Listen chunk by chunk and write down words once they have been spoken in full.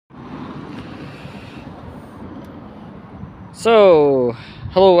So,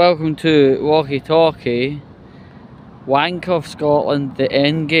 hello, welcome to Walkie Talkie, Wank of Scotland, the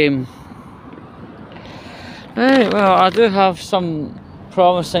endgame. Right, well, I do have some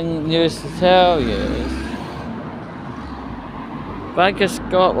promising news to tell you. Wank of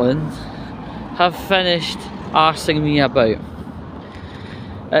Scotland have finished arsing me about.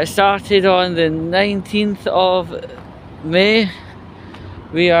 It started on the 19th of May.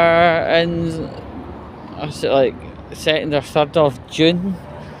 We are in, like, 2nd or 3rd of June.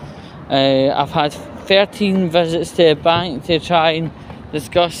 I've had 13 visits to the bank to try and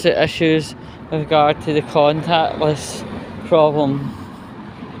discuss the issues with regard to the contactless problem.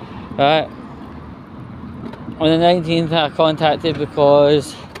 Right. On the 19th I contacted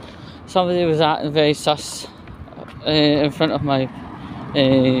because somebody was acting very sus in front of my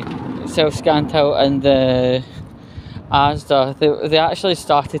self-scan till and the Asda. They actually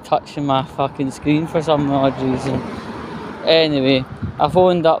started touching my fucking screen for some odd reason. Anyway, I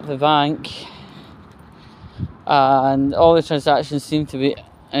phoned up the bank and all the transactions seemed to be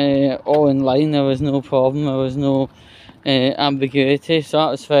all in line. There was no problem, there was no ambiguity, so that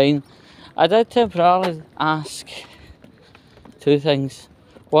was fine. I did temporarily ask two things.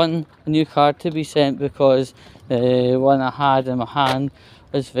 One, a new card to be sent because the one I had in my hand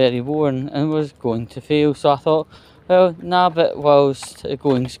was very worn and was going to fail, so I thought, well, nab it whilst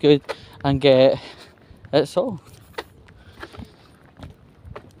going's good and get it solved.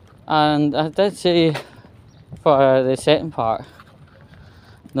 And I did say for the second part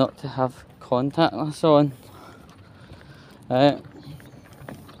not to have contactless on, right?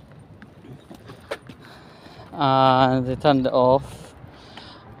 And they turned it off.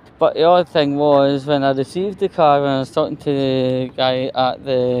 But the odd thing was, when I received the card, when I was talking to the guy at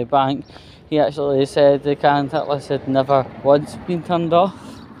the bank, he actually said the contactless had never once been turned off.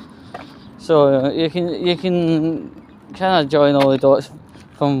 So you can kind of join all the dots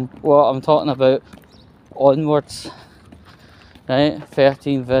from what I'm talking about onwards, right?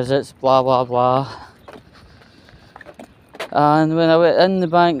 13 visits, blah blah blah. And when I went in the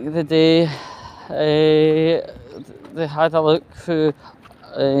bank the day, they had a look through.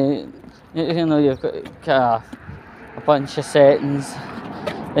 You know, you've got kind of a bunch of settings,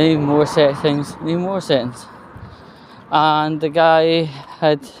 they need more settings, and the guy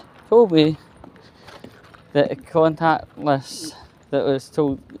had told me that contactless that was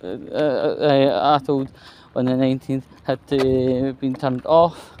told I told on the 19th had been turned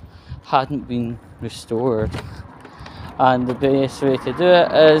off, hadn't been restored, and the best way to do it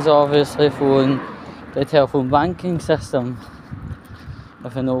is obviously phone the telephone banking system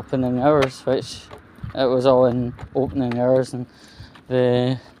with an opening hours, which it was all in opening hours, and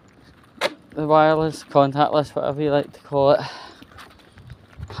the wireless, contactless, whatever you like to call it,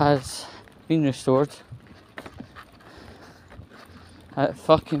 has been restored.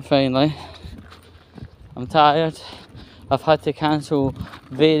 Fucking finally. I'm tired. I've had to cancel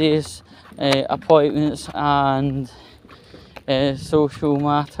various appointments and social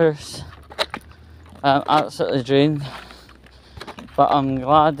matters. I'm absolutely drained, but I'm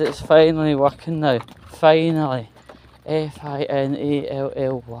glad it's finally working now. Finally. Finally.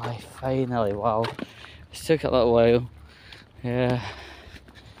 Finally. Wow. It took a little while. Yeah.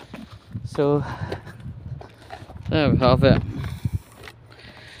 So there we have it.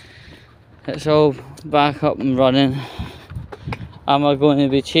 It's all back up and running. Am I going to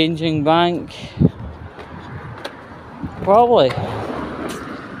be changing bank? Probably.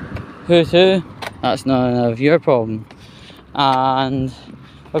 Who to? That's none of your problem. And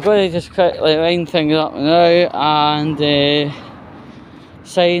we're going to just quickly line things up now and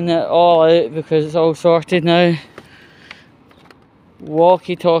sign it all out because it's all sorted now.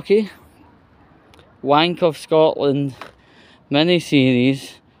 Walkie Talkie, Wank of Scotland mini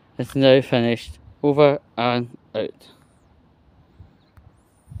series is now finished. Over and out.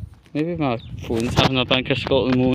 Maybe my phone's having a Bank of Scotland moment.